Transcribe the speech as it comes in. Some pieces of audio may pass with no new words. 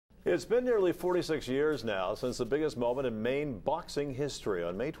It's been nearly 46 years now since the biggest moment in Maine boxing history.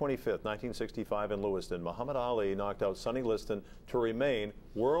 On May 25th, 1965 in Lewiston, Muhammad Ali knocked out Sonny Liston to remain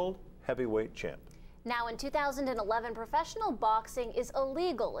world heavyweight champ. Now in 2011, professional boxing is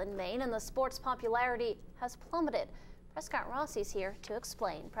illegal in Maine and the sport's popularity has plummeted. Prescott Rossi's here to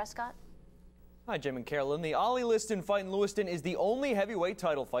explain. Prescott? Hi, Jim and Carolyn. The Ali Liston fight in Lewiston is the only heavyweight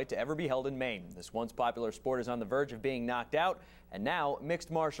title fight to ever be held in Maine. This once popular sport is on the verge of being knocked out, and now mixed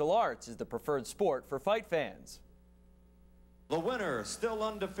martial arts is the preferred sport for fight fans. The winner, still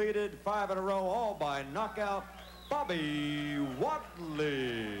undefeated, 5 in a row, all by knockout, WABI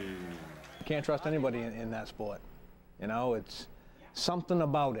Wadley. You can't trust anybody in that sport. You know, it's something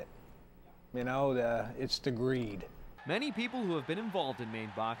about it. You know, it's the greed. Many people who have been involved in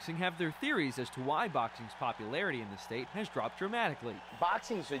Maine boxing have their theories as to why boxing's popularity in the state has dropped dramatically.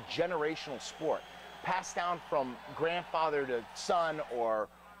 Boxing is a generational sport, passed down from grandfather to son or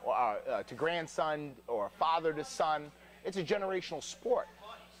to grandson or father to son. It's a generational sport.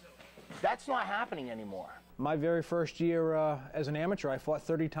 That's not happening anymore. My very first year as an amateur, I fought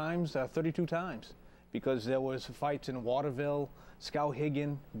 32 times, because there was fights in Waterville,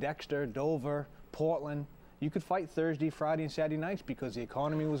 Skowhegan, Dexter, Dover, Portland. You could fight Thursday, Friday, and Saturday nights because the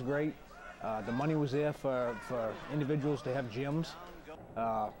economy was great. The money was there for individuals to have gyms.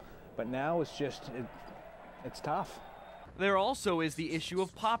 But now it's just, it's tough. There also is the issue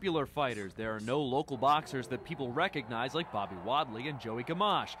of popular fighters. There are no local boxers that people recognize like Bobby Wadley and Joey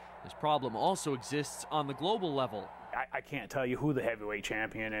Gamache. This problem also exists on the global level. I can't tell you who the heavyweight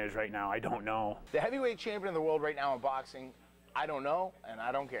champion is right now. I don't know. The heavyweight champion of the world right now in boxing, I don't know, and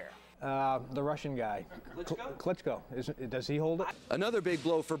I don't care. The Russian guy, Klitschko. Does he hold it? Another big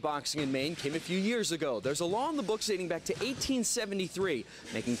blow for boxing in Maine came a few years ago. There's a law in the books dating back to 1873,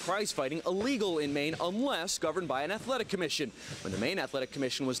 making prize fighting illegal in Maine unless governed by an athletic commission. When the Maine Athletic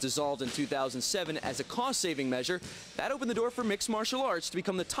Commission was dissolved in 2007 as a cost-saving measure, that opened the door for mixed martial arts to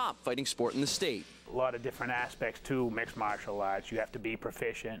become the top fighting sport in the state. A lot of different aspects to mixed martial arts. You have to be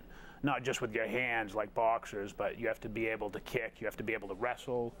proficient, not just with your hands like boxers, but you have to be able to kick, you have to be able to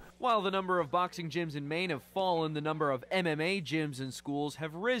wrestle. While the number of boxing gyms in Maine have fallen, the number of MMA gyms and schools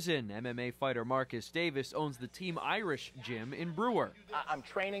have risen. MMA fighter Marcus Davis owns the Team Irish gym in Brewer. I'm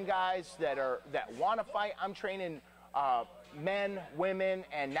training guys that want to fight. I'm training men, women,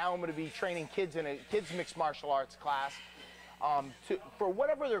 and now I'm going to be training kids in a kids mixed martial arts class. For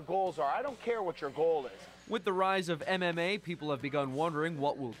whatever their goals are. I don't care what your goal is. With the rise of MMA, people have begun wondering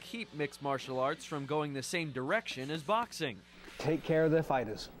what will keep mixed martial arts from going the same direction as boxing. Take care of their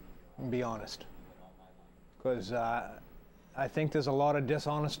fighters, and be honest. Because I think there's a lot of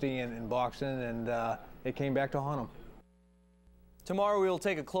dishonesty in boxing, and it came back to haunt them. Tomorrow we will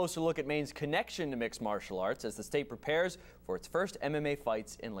take a closer look at Maine's connection to mixed martial arts as the state prepares for its first MMA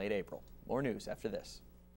fights in late April. More news after this.